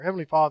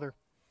Heavenly Father,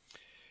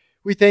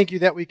 we thank you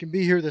that we can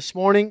be here this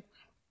morning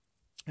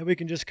and we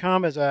can just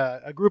come as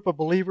a group of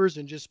believers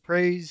and just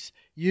praise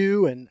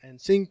you and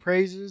sing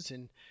praises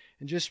and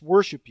just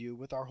worship you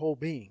with our whole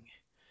being.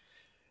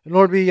 And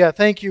Lord, we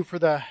thank you for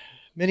the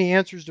many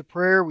answers to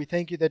prayer. We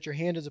thank you that your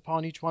hand is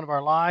upon each one of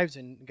our lives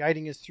and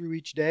guiding us through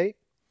each day.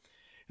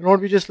 And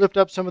Lord, we just lift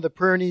up some of the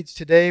prayer needs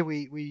today.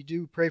 We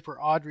do pray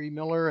for Audrey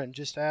Miller and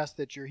just ask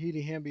that your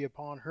healing hand be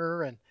upon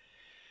her and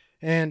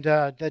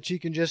that she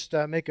can just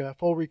make a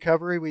full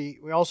recovery.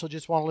 We also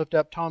just want to lift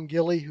up Tom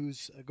Gilly,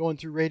 who's going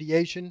through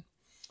radiation.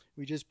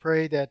 We just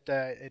pray that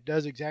it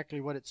does exactly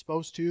what it's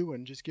supposed to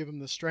and just give him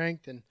the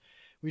strength. And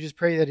we just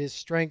pray that his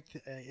strength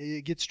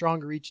it gets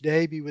stronger each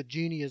day. Be with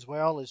Jeannie as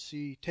well as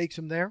she takes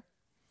him there.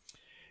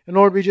 And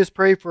Lord, we just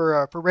pray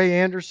for Ray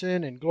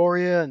Anderson and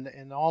Gloria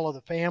and all of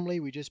the family.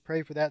 We just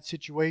pray for that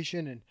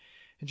situation and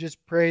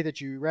just pray that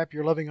you wrap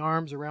your loving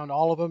arms around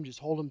all of them. Just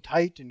hold them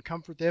tight and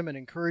comfort them and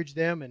encourage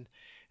them and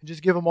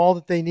just give them all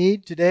that they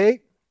need today.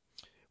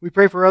 We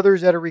pray for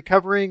others that are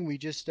recovering. We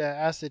just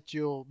ask that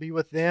you'll be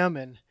with them.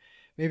 And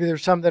maybe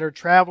there's some that are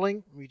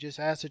traveling. We just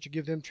ask that you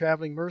give them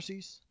traveling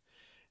mercies.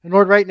 And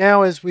Lord, right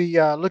now as we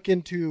look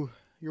into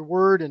your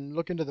word and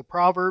look into the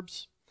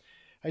Proverbs,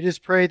 I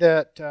just pray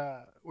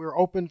that we're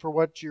open for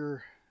what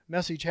your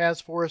message has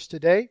for us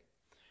today.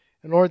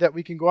 And Lord, that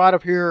we can go out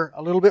of here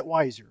a little bit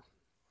wiser.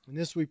 And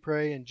this we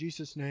pray in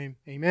Jesus' name,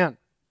 amen.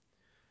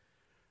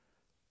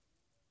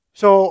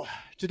 So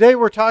today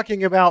we're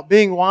talking about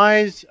being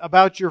wise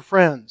about your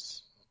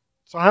friends.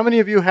 So how many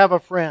of you have a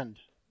friend?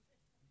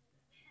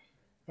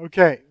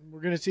 Okay,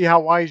 we're going to see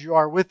how wise you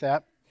are with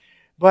that.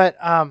 But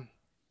I'm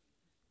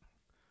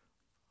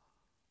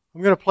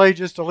going to play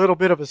just a little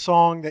bit of a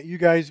song that you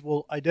guys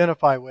will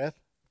identify with.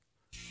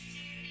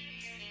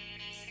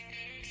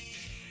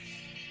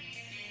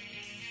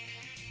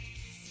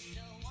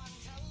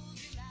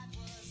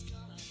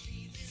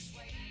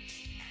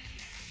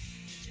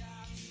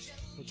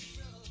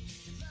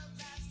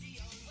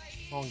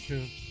 Long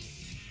tune.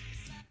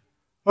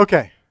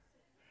 Okay.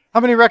 How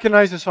many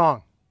recognize the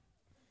song?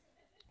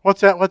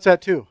 What's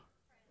that to?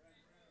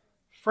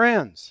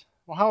 Friends.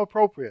 Well, how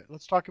appropriate.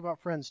 Let's talk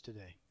about friends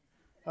today.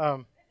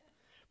 But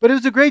it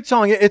was a great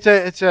song.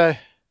 It's an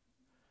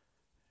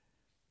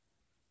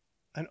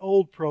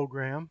old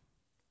program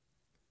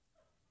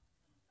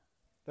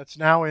that's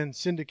now in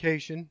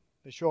syndication.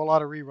 They show a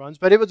lot of reruns.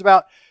 But it was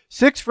about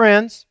 6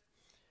 friends.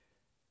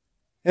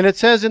 And it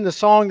says in the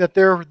song that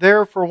they're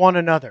there for one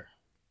another.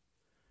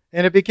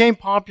 And it became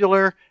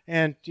popular,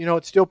 and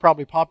it's still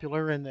probably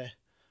popular in the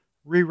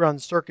rerun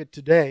circuit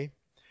today.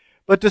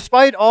 But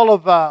despite all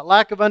of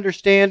lack of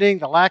understanding,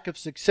 the lack of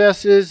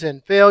successes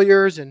and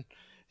failures, and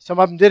some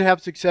of them did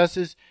have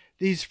successes,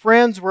 these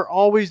friends were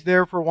always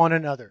there for one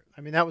another.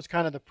 I mean, that was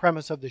kind of the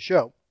premise of the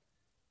show.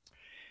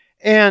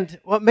 And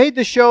what made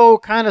the show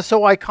kind of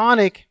so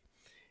iconic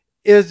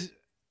is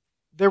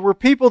there were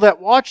people that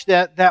watched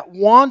that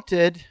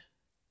wanted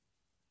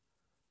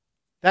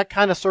that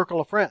kind of circle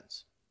of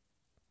friends.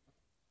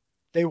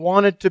 They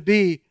wanted to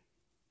be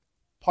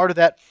part of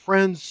that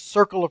friends'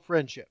 circle of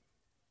friendship.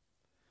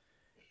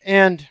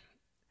 And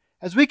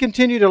as we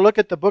continue to look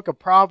at the book of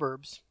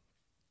Proverbs,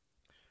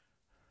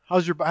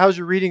 how's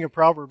your reading of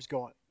Proverbs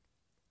going?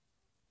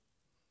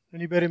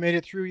 Anybody made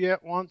it through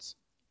yet once?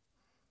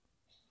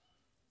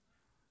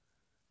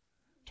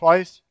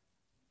 Twice?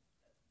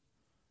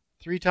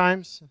 3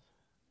 times?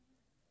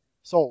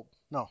 Sold.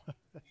 No.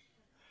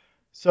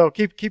 So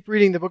keep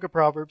reading the book of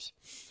Proverbs.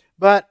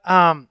 But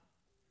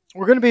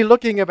we're going to be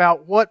looking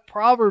about what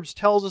Proverbs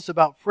tells us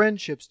about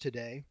friendships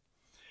today,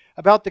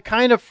 about the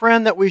kind of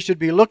friend that we should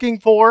be looking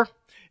for,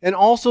 and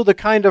also the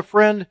kind of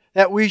friend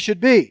that we should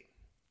be.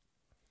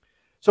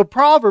 So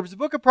the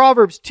book of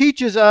Proverbs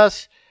teaches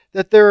us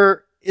that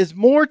there is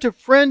more to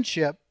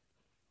friendship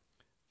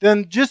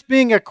than just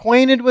being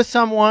acquainted with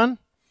someone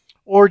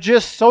or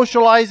just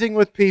socializing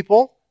with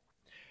people.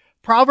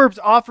 Proverbs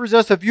offers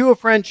us a view of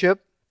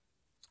friendship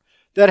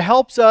that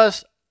helps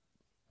us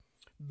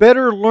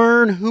better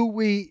learn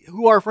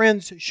who our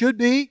friends should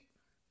be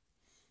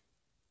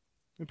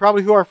and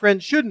probably who our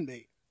friends shouldn't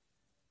be.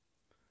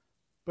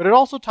 But it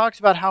also talks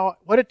about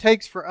what it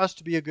takes for us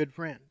to be a good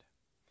friend.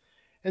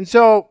 And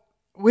so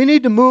we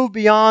need to move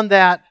beyond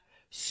that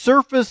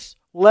surface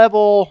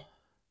level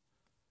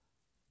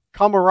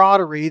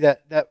camaraderie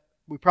that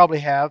we probably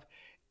have.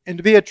 And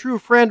to be a true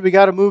friend, we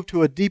got to move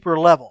to a deeper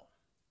level.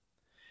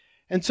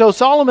 And so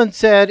Solomon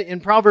said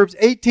in Proverbs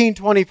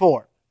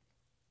 18:24,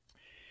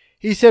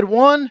 he said,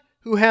 "One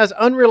who has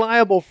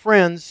unreliable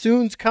friends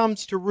soon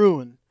comes to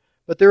ruin,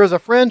 but there is a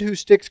friend who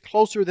sticks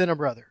closer than a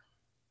brother."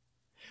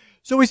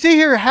 So we see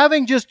here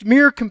having just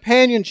mere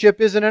companionship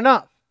isn't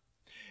enough.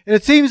 And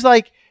it seems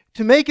like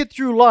to make it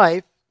through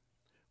life,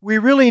 we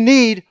really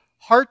need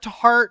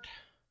heart-to-heart,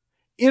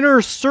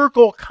 inner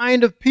circle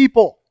kind of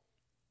people.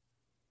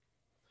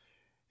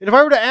 And if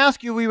I were to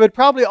ask you, we would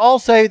probably all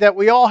say that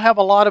we all have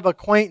a lot of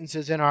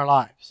acquaintances in our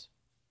lives.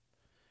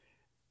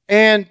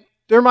 And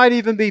there might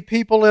even be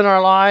people in our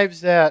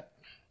lives that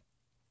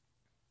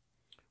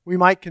we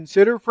might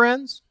consider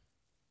friends,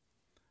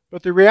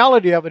 but the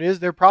reality of it is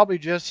they're probably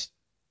just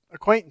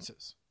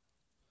acquaintances.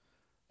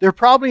 They're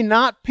probably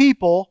not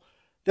people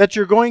that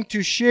you're going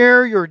to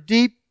share your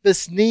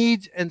deepest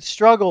needs and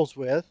struggles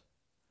with,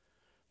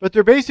 but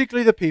they're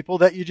basically the people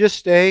that you just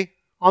stay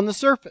on the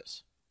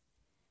surface.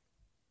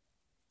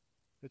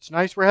 It's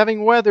nice we're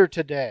having weather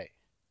today.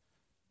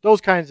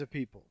 Those kinds of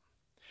people.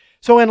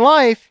 So in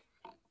life,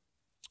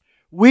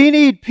 we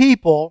need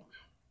people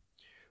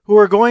who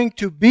are going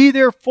to be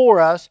there for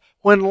us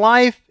when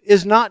life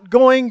is not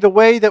going the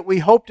way that we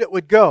hoped it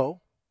would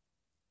go.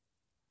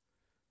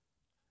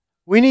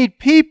 We need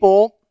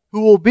people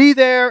who will be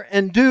there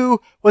and do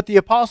what the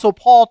Apostle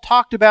Paul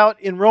talked about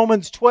in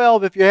Romans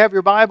 12. If you have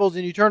your Bibles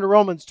and you turn to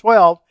Romans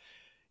 12,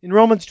 in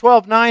Romans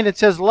 12:9 it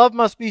says, "Love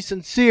must be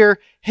sincere,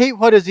 hate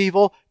what is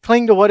evil,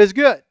 cling to what is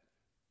good."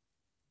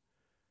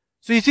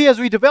 So you see, as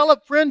we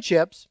develop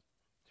friendships,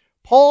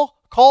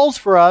 Paul calls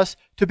for us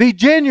to be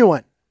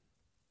genuine.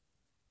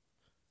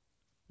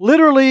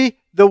 Literally,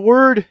 the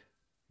word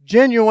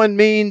genuine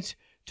means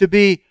to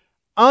be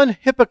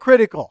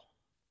unhypocritical.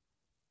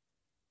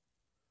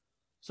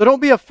 So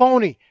don't be a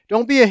phony.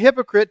 Don't be a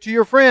hypocrite to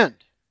your friend.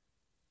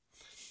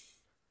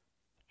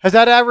 Has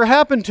that ever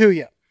happened to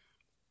you?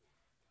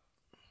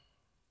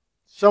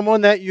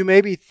 Someone that you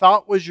maybe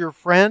thought was your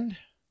friend,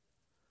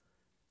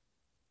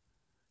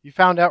 you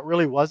found out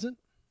really wasn't?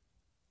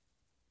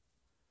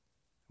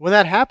 When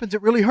that happens,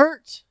 it really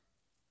hurts.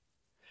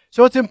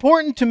 So it's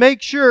important to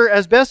make sure,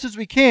 as best as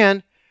we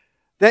can,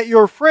 that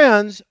your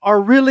friends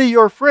are really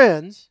your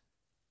friends,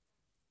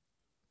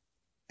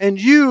 and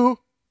you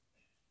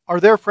are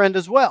their friend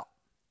as well.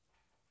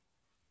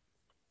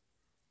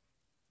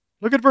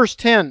 Look at verse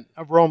 10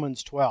 of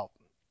Romans 12.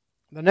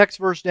 The next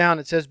verse down,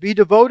 it says, "Be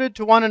devoted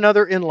to one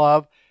another in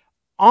love,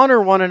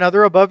 honor one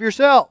another above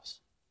yourselves."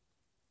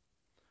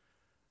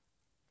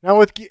 Now,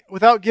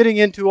 without getting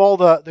into all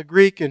the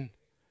Greek and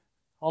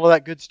all of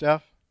that good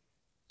stuff,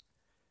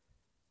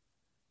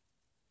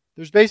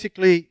 there's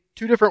basically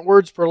two different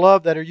words for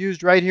love that are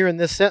used right here in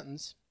this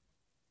sentence.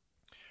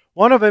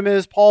 One of them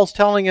is Paul's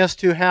telling us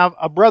to have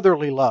a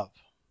brotherly love.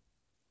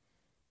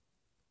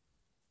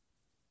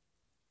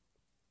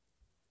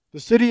 The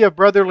city of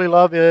brotherly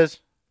love is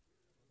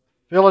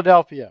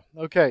Philadelphia.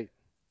 Okay.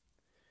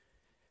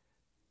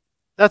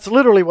 That's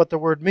literally what the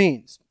word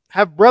means.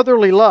 Have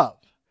brotherly love.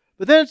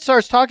 But then it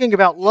starts talking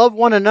about love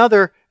one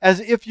another as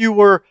if you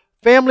were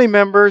family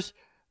members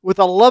with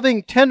a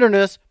loving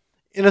tenderness.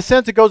 In a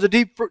sense, it goes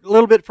a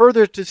little bit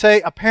further to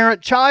say a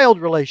parent-child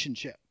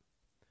relationship.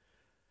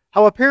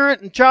 How a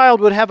parent and child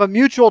would have a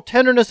mutual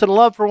tenderness and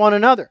love for one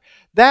another.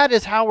 That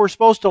is how we're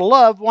supposed to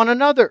love one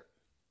another.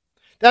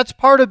 That's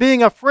part of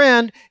being a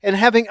friend and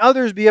having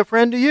others be a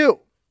friend to you.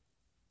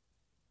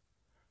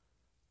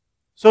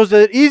 So is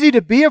it easy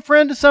to be a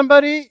friend to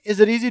somebody?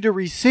 Is it easy to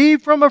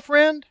receive from a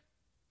friend?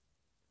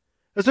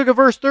 Let's look at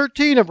verse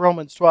 13 of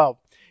Romans 12.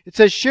 It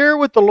says, "Share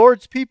with the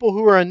Lord's people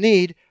who are in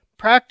need.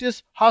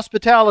 Practice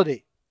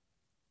hospitality."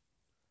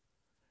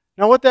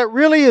 Now what that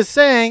really is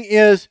saying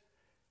is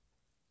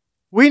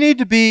we need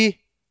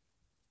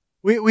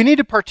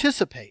to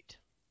participate.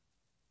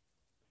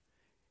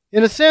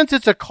 In a sense,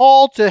 it's a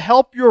call to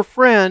help your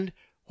friend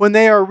when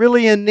they are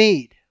really in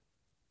need.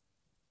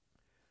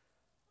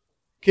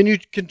 Can you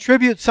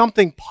contribute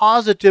something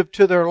positive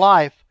to their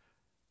life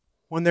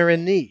when they're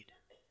in need?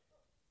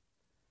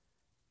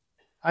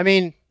 I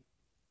mean,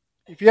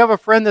 if you have a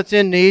friend that's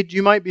in need,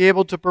 you might be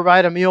able to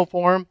provide a meal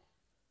for them.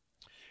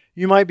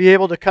 You might be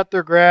able to cut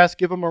their grass,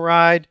 give them a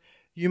ride.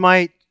 You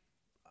might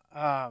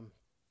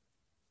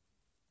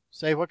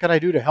say, "What can I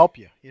do to help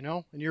you?"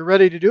 And you're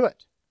ready to do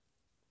it.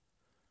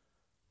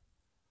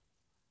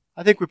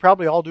 I think we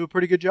probably all do a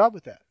pretty good job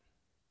with that.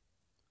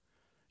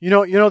 You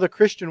know the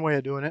Christian way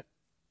of doing it.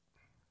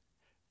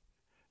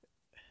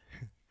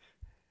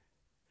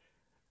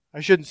 I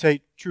shouldn't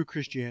say true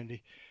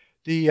Christianity.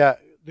 The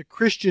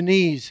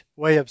Christianese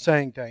way of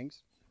saying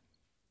things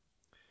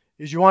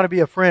is you want to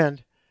be a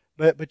friend,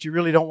 but you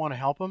really don't want to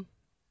help them.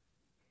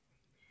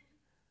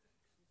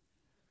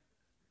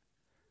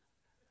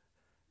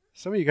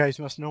 Some of you guys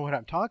must know what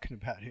I'm talking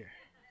about here.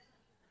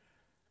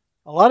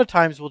 A lot of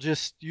times we'll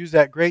just use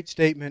that great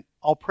statement,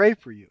 "I'll pray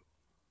for you."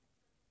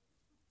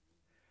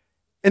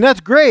 And that's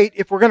great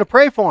if we're going to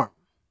pray for them.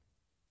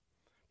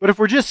 But if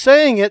we're just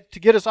saying it to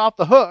get us off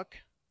the hook,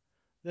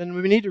 then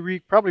we need to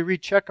probably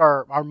recheck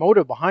our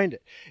motive behind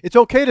it. It's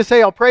okay to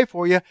say, "I'll pray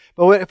for you,"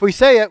 but if we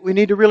say it, we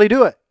need to really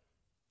do it.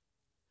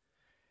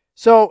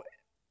 So,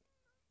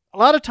 a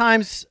lot of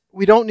times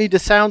we don't need to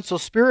sound so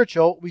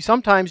spiritual. We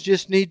sometimes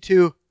just need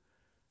to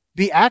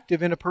be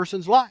active in a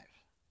person's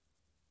life.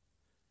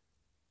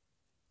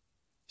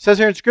 It says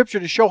here in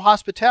Scripture to show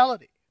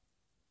hospitality.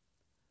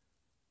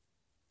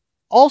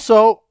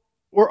 Also,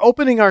 we're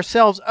opening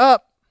ourselves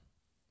up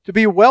to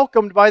be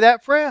welcomed by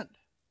that friend.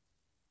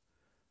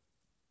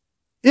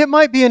 It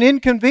might be an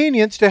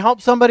inconvenience to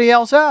help somebody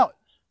else out.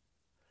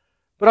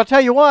 But I'll tell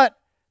you what,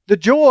 the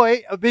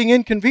joy of being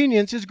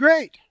inconvenienced is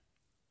great.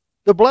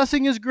 The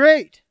blessing is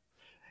great.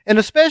 And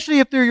especially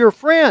if they're your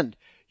friend,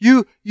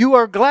 You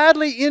are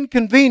gladly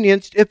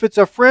inconvenienced if it's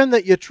a friend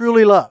that you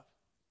truly love.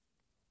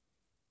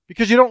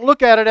 Because you don't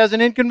look at it as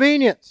an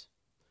inconvenience.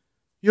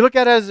 You look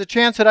at it as a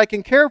chance that I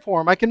can care for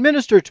him, I can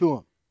minister to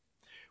him.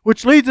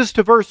 Which leads us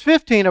to verse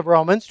 15 of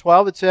Romans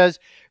 12. It says,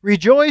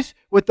 rejoice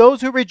with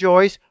those who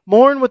rejoice,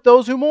 mourn with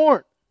those who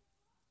mourn.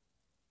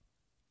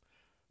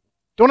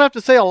 Don't have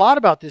to say a lot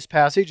about this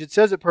passage. It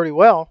says it pretty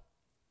well.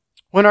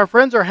 When our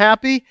friends are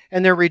happy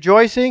and they're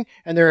rejoicing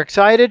and they're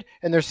excited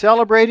and they're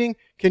celebrating,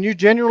 can you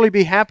genuinely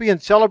be happy and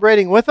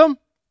celebrating with them?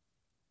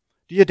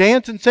 Do you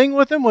dance and sing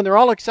with them when they're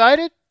all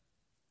excited?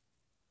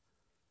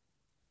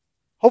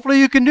 Hopefully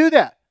you can do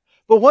that.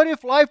 But what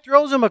if life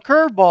throws them a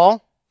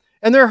curveball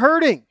and they're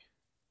hurting?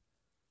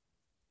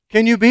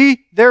 Can you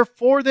be there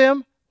for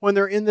them when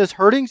they're in this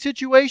hurting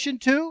situation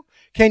too?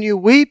 Can you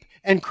weep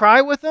and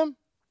cry with them?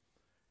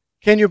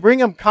 Can you bring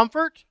them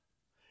comfort?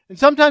 And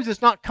sometimes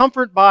it's not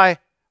comfort by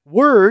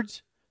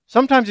words.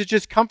 Sometimes it's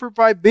just comfort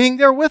by being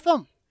there with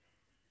them.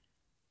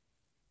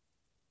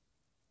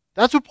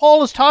 That's what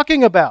Paul is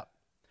talking about.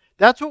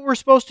 That's what we're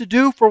supposed to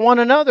do for one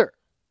another.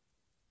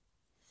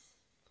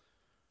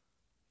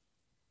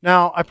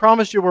 Now, I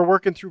promised you we're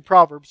working through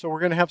Proverbs, so we're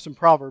going to have some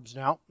Proverbs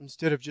now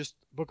instead of just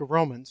the book of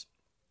Romans.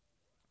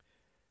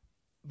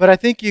 But I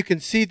think you can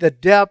see the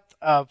depth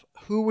of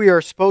who we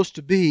are supposed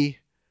to be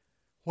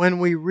when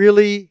we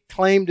really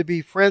claim to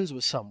be friends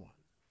with someone.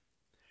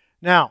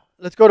 Now,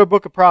 let's go to the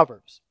book of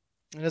Proverbs.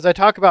 And as I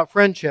talk about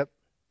friendship,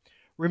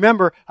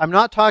 remember, I'm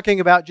not talking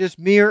about just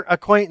mere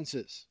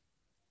acquaintances.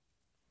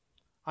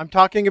 I'm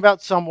talking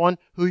about someone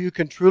who you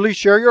can truly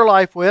share your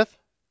life with,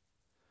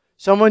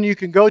 someone you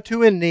can go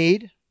to in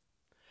need,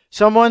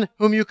 someone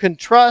whom you can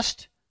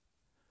trust,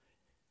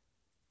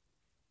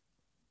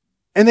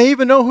 and they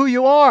even know who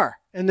you are,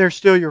 and they're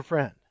still your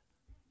friend.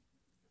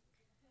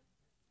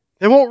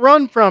 They won't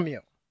run from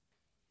you.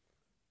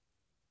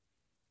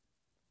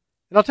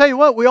 And I'll tell you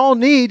what, we all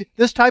need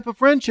this type of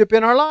friendship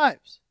in our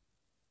lives.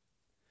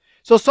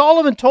 So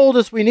Solomon told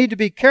us we need to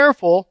be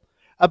careful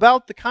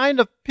about the kind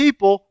of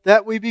people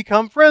that we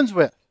become friends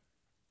with.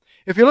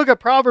 If you look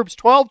at Proverbs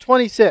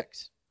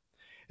 12:26,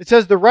 it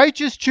says, the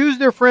righteous choose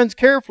their friends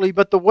carefully,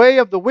 but the way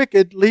of the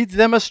wicked leads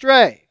them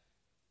astray.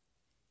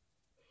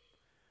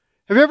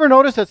 Have you ever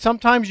noticed that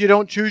sometimes you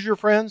don't choose your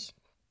friends?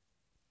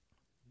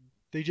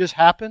 They just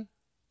happen?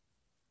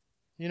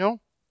 You know?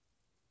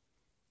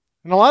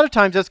 And a lot of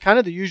times that's kind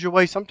of the usual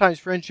way sometimes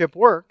friendship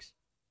works.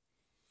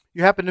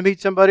 You happen to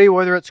meet somebody,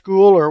 whether at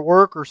school or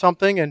work or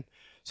something, and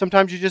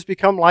sometimes you just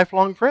become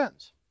lifelong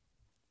friends.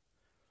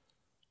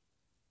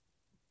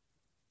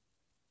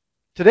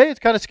 Today it's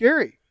kind of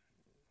scary.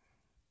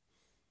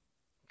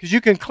 Because you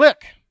can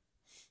click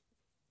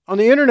on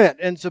the internet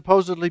and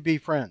supposedly be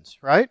friends,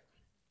 right?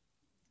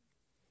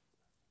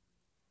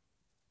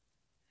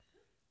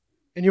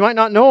 And you might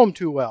not know them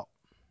too well.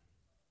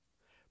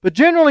 But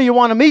generally you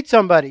want to meet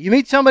somebody. You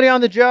meet somebody on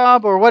the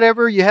job or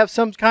whatever, you have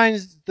some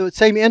kinds of the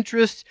same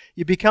interests,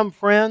 you become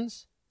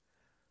friends.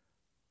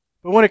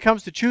 But when it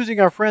comes to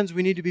choosing our friends,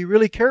 we need to be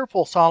really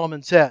careful,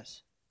 Solomon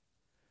says.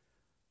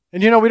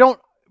 And you know, we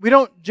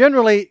don't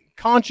generally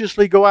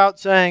consciously go out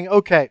saying,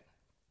 okay,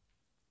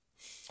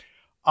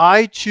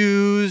 I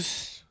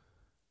choose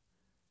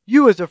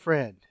you as a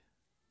friend.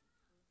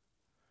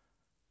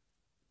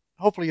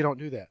 Hopefully you don't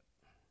do that.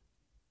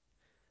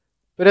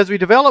 But as we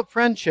develop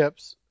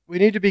friendships, we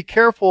need to be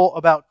careful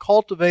about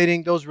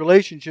cultivating those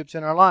relationships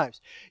in our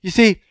lives. You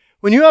see,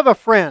 when you have a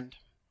friend,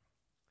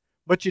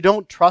 but you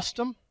don't trust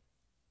them,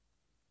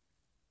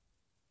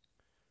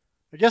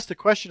 I guess the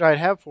question I'd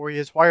have for you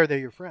is, why are they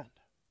your friend?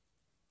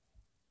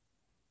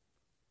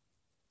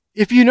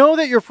 If you know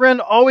that your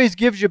friend always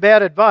gives you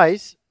bad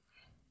advice,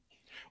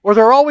 or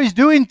they're always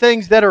doing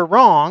things that are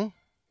wrong,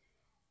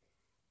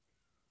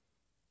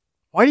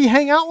 why do you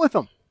hang out with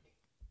them?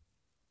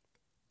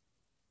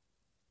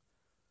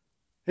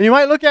 And you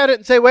might look at it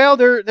and say, well,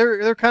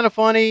 they're kind of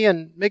funny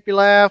and make me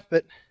laugh,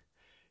 but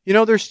you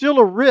know, there's still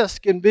a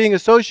risk in being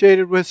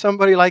associated with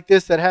somebody like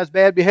this that has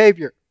bad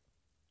behavior.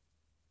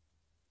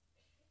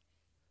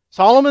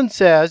 Solomon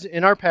says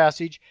in our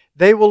passage,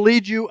 they will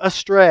lead you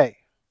astray.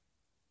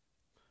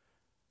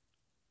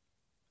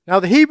 Now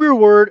the Hebrew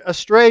word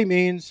astray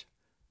means,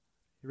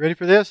 you ready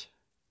for this?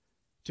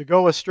 To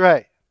go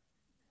astray.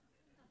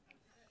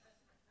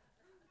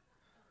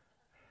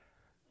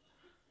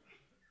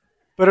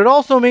 But it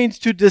also means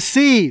to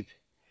deceive,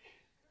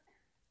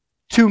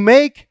 to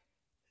make,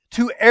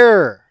 to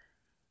err,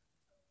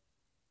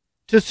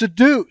 to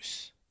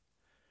seduce.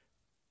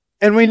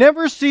 And we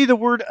never see the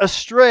word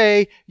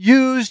astray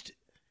used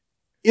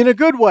in a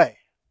good way.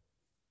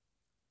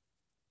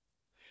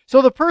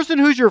 So the person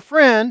who's your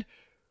friend,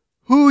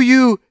 who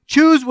you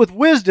choose with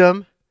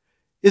wisdom,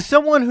 is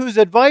someone whose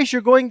advice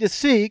you're going to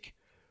seek,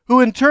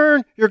 who in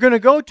turn you're going to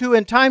go to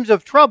in times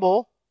of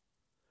trouble,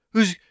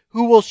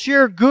 who will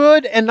share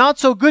good and not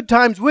so good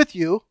times with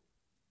you.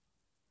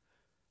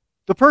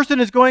 The person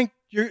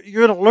you're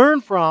going to learn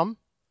from.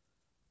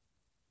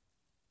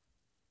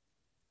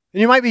 And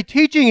you might be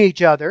teaching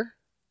each other.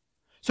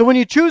 So when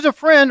you choose a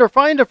friend or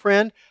find a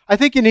friend, I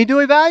think you need to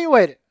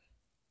evaluate it.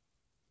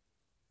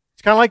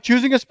 It's kind of like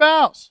choosing a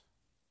spouse.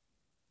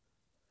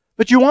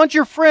 But you want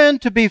your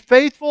friend to be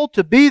faithful,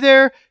 to be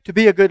there, to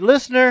be a good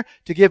listener,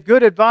 to give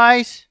good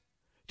advice,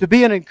 to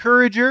be an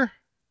encourager,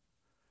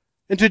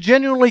 and to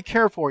genuinely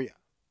care for you,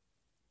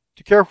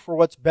 to care for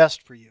what's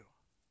best for you.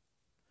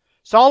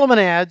 Solomon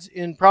adds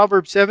in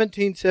Proverbs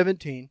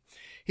 17:17,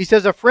 he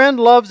says, "A friend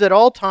loves at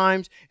all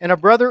times, and a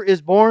brother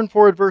is born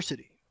for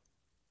adversity."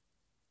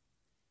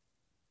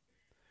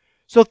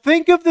 So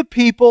think of the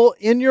people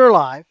in your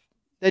life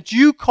that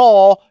you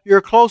call your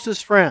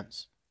closest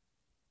friends.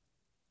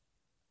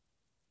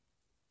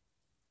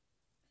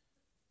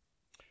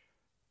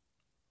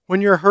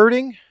 When you're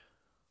hurting,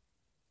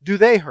 do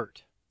they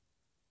hurt?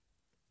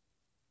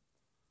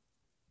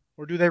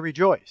 Or do they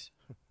rejoice?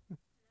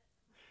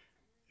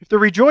 If they're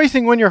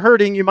rejoicing when you're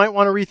hurting, you might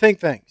want to rethink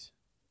things.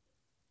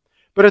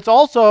 But it's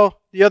also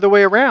the other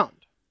way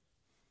around.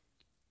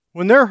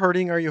 When they're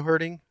hurting, are you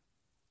hurting?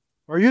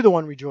 Or are you the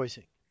one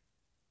rejoicing?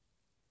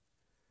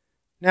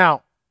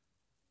 Now,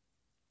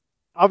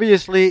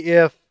 obviously,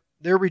 if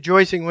they're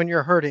rejoicing when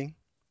you're hurting,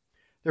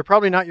 they're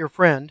probably not your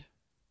friend.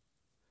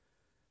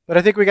 But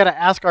I think we got to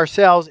ask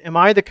ourselves, am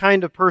I the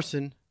kind of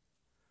person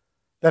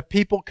that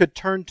people could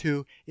turn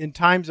to in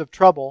times of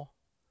trouble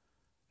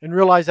and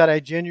realize that I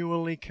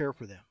genuinely care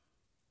for them?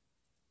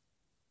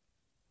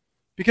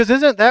 Because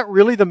isn't that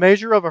really the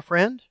measure of a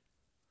friend?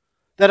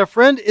 That a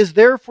friend is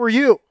there for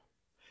you.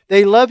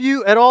 They love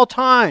you at all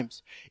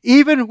times,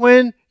 even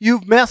when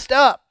you've messed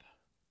up.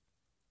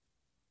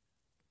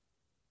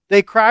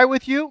 They cry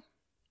with you.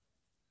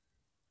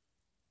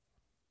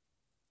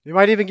 They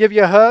might even give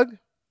you a hug.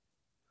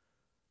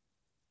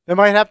 They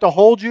might have to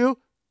hold you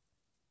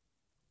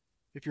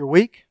if you're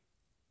weak.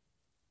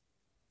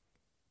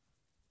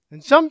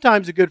 And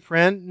sometimes a good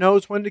friend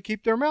knows when to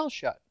keep their mouth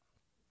shut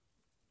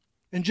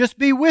and just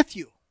be with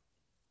you.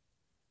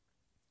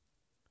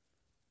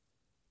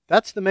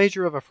 That's the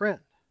measure of a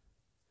friend.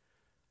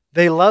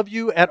 They love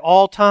you at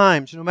all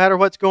times, no matter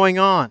what's going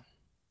on.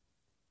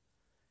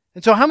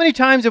 And so how many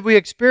times have we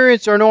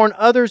experienced or known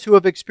others who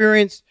have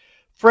experienced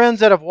friends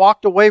that have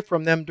walked away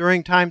from them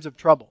during times of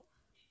trouble?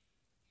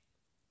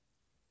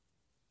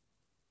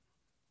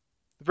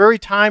 The very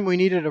time we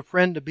needed a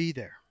friend to be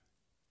there.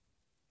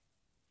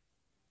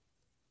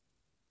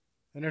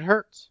 And it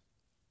hurts.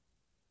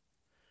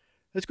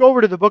 Let's go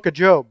over to the book of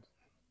Job.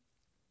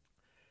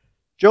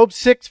 Job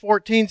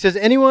 6:14 says,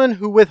 "Anyone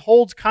who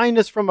withholds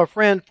kindness from a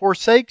friend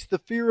forsakes the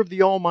fear of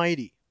the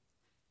Almighty."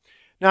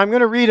 Now I'm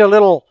going to read a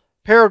little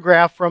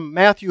paragraph from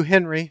Matthew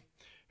Henry,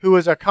 who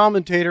was a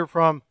commentator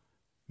from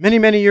many,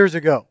 many years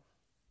ago.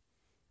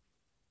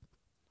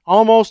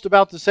 Almost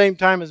about the same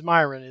time as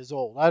Myron is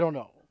old. I don't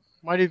know.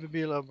 Might even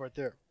be a little right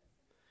there.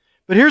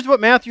 But here's what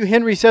Matthew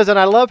Henry says, and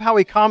I love how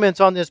he comments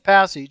on this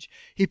passage.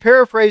 He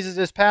paraphrases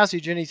this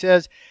passage and he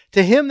says,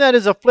 "To him that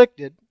is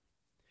afflicted,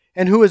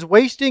 and who is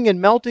wasting and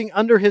melting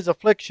under his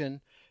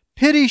affliction,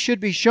 pity should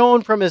be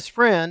shown from his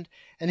friend,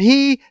 and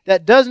he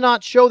that does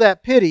not show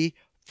that pity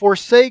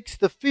forsakes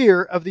the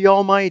fear of the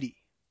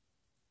Almighty."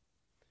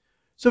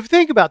 So if you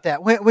think about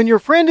that, when your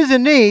friend is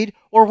in need,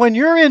 or when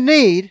you're in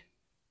need,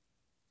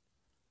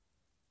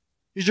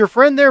 is your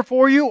friend there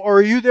for you, or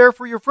are you there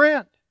for your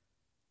friend?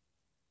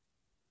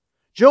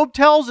 Job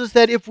tells us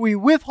that if we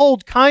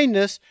withhold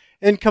kindness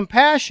and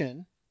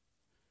compassion,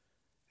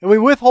 and we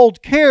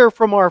withhold care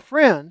from our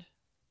friend,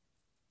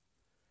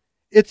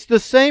 it's the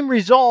same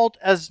result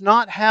as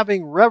not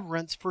having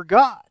reverence for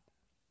God.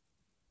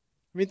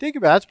 I mean, think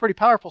about it. That's a pretty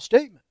powerful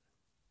statement.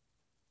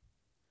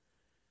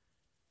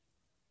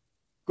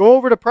 Go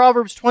over to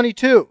Proverbs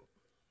 22.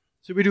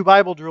 So we do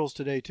Bible drills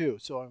today too.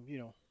 So,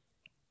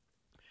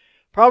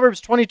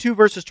 Proverbs 22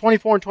 verses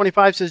 24 and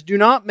 25 says, "Do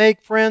not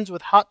make friends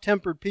with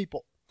hot-tempered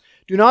people.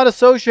 Do not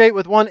associate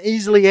with one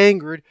easily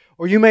angered,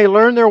 or you may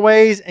learn their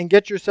ways and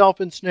get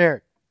yourself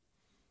ensnared."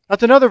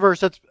 That's another verse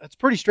that's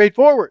pretty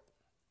straightforward.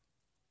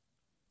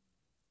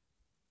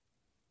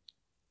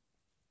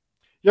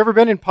 You ever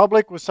been in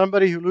public with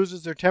somebody who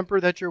loses their temper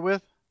that you're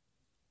with?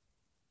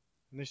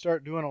 And they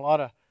start doing a lot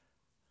of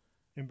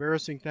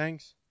embarrassing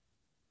things?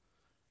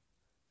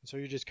 And so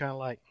you're just kind of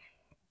like,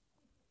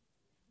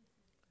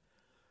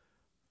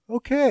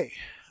 okay,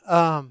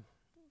 I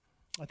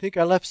think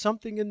I left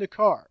something in the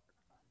car.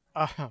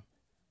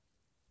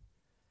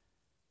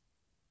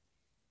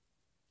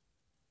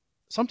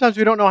 Sometimes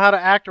we don't know how to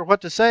act or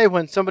what to say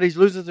when somebody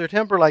loses their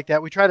temper like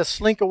that. We try to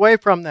slink away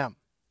from them.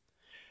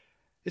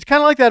 It's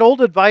kind of like that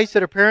old advice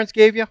that our parents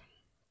gave you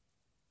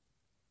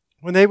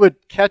when they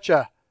would catch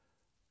a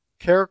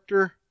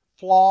character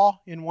flaw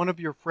in one of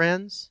your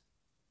friends.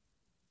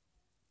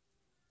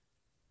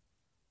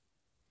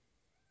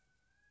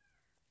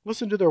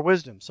 Listen to their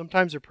wisdom.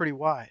 Sometimes they're pretty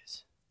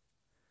wise.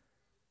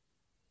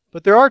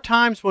 But there are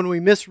times when we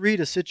misread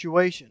a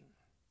situation.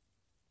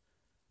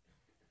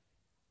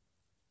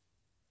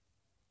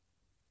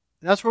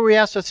 And that's where we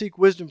have to seek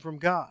wisdom from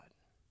God.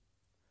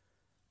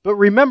 But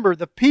remember,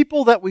 the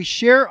people that we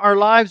share our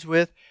lives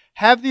with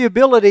have the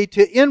ability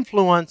to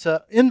influence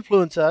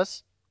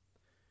us.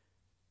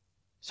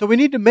 So we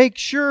need to make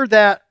sure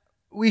that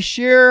we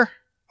share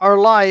our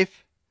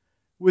life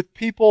with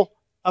people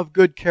of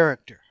good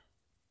character.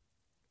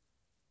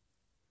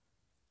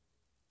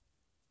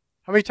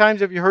 How many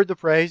times have you heard the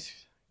phrase?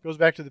 It goes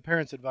back to the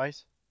parents'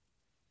 advice.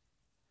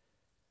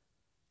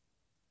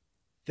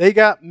 They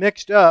got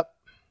mixed up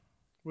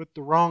with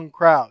the wrong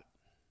crowd.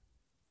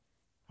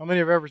 How many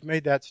have ever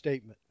made that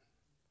statement?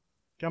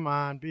 Come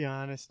on, be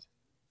honest.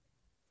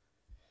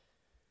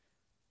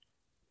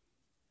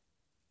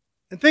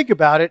 And think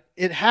about it.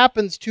 It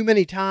happens too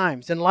many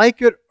times. And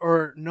like it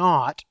or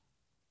not,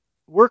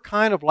 we're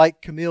kind of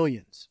like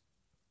chameleons.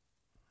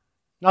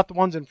 Not the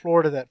ones in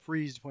Florida that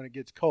freeze when it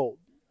gets cold.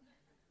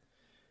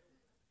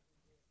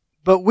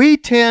 But we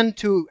tend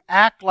to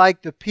act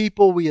like the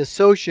people we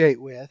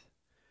associate with.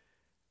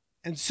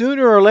 And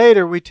sooner or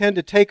later, we tend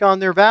to take on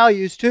their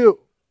values too.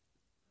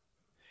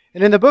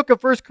 And in the book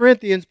of 1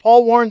 Corinthians,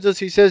 Paul warns us,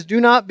 he says, do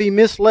not be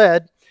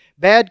misled.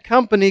 Bad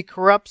company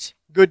corrupts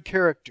good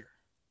character.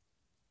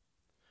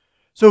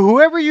 So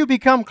whoever you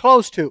become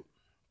close to,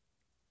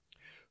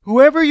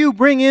 whoever you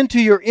bring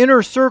into your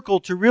inner circle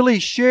to really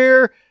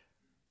share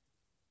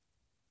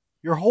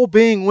your whole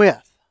being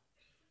with,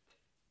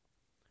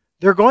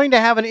 they're going to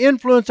have an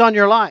influence on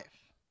your life.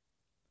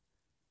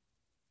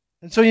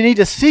 And so you need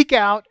to seek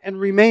out and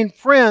remain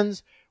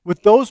friends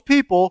with those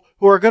people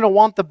who are going to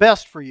want the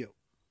best for you.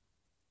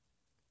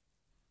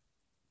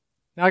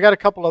 Now I got a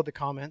couple of the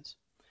comments.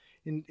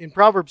 In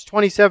Proverbs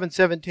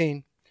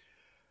 27:17,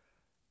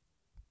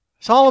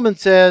 Solomon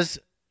says,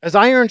 as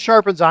iron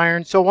sharpens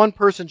iron, so one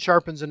person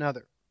sharpens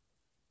another.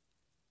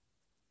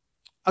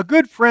 A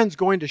good friend's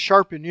going to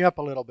sharpen you up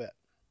a little bit.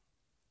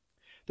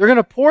 They're going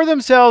to pour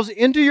themselves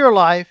into your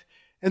life,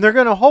 and they're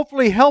going to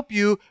hopefully help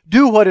you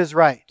do what is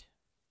right.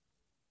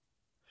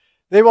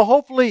 They will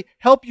hopefully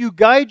help you,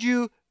 guide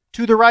you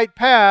to the right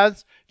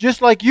paths,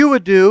 just like you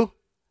would do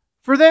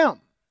for them.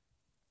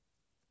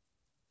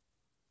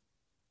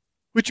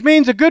 Which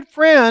means a good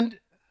friend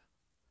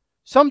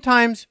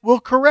sometimes will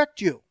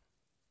correct you.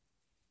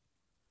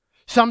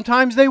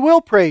 Sometimes they will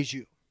praise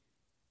you.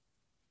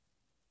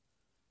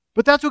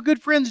 But that's what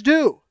good friends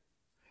do.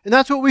 And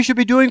that's what we should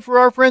be doing for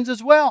our friends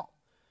as well.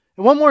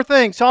 And one more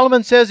thing,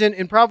 Solomon says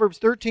in Proverbs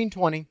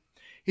 13:20,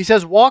 he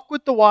says, walk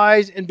with the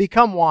wise and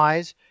become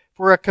wise,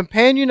 for a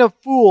companion of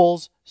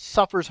fools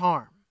suffers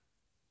harm.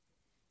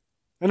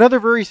 Another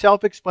very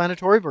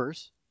self-explanatory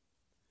verse.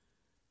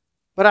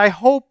 But I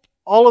hope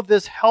all of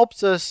this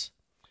helps us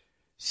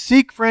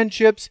seek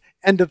friendships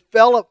and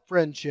develop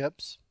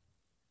friendships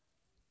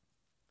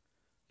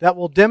that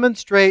will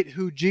demonstrate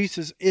who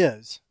Jesus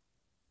is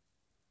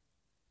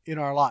in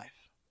our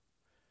life.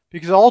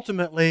 Because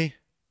ultimately,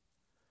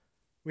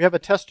 we have a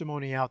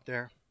testimony out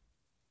there.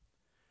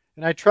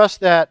 And I trust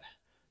that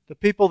the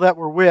people that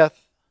we're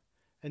with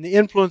and the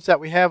influence that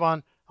we have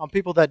on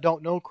people that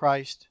don't know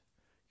Christ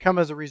come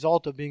as a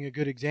result of being a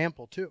good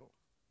example too.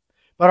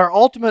 But our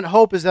ultimate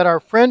hope is that our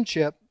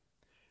friendship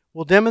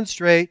will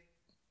demonstrate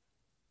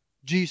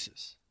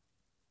Jesus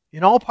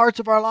in all parts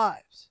of our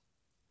lives.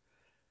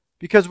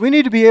 Because we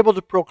need to be able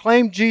to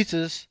proclaim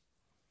Jesus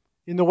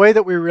in the way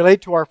that we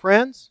relate to our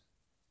friends.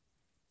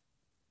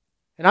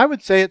 And I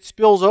would say it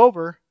spills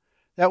over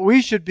that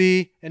we should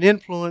be an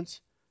influence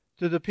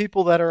to the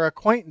people that are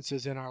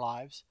acquaintances in our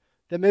lives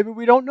that maybe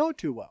we don't know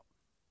too well.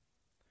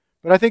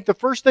 But I think the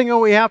first thing that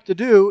we have to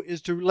do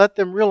is to let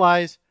them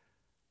realize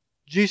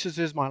Jesus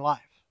is my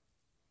life.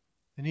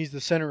 And He's the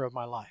center of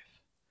my life.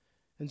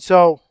 And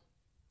so,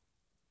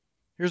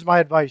 here's my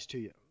advice to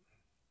you.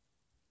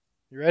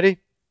 You ready?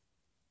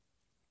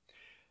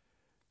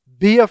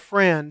 Be a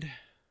friend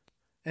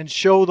and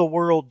show the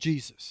world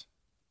Jesus.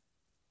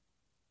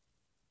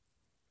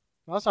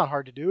 Well, that's not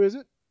hard to do, is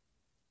it?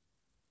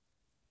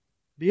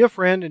 Be a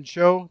friend and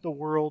show the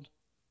world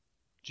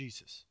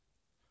Jesus.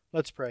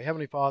 Let's pray.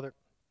 Heavenly Father,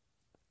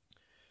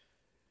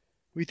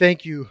 we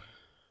thank You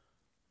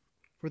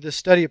for this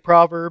study of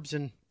Proverbs,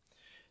 and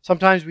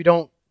sometimes we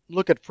don't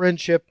look at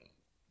friendship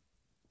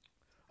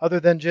other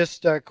than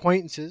just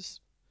acquaintances,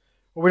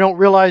 or we don't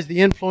realize the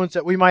influence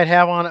that we might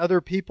have on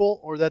other people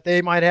or that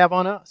they might have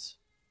on us.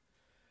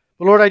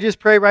 But Lord, I just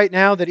pray right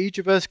now that each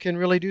of us can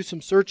really do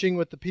some searching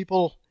with the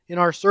people in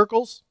our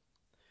circles.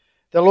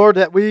 That, Lord,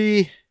 that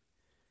we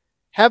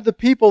have the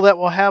people that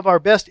will have our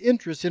best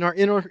interests in our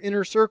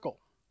inner circle.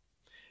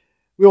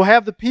 We will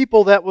have the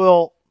people that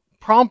will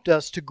prompt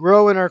us to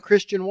grow in our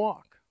Christian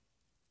walk.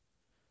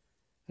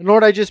 And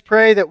Lord, I just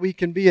pray that we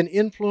can be an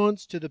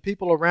influence to the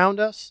people around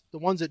us, the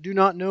ones that do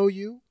not know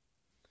You.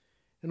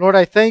 And Lord,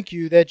 I thank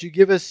You that You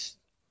give us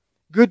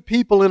good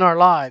people in our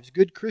lives,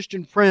 good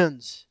Christian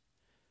friends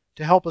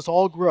to help us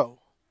all grow.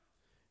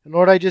 And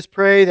Lord, I just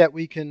pray that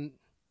we can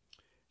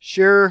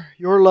share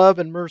Your love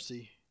and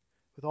mercy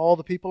with all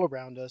the people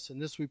around us.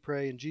 And this we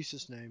pray in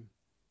Jesus' name.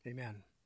 Amen.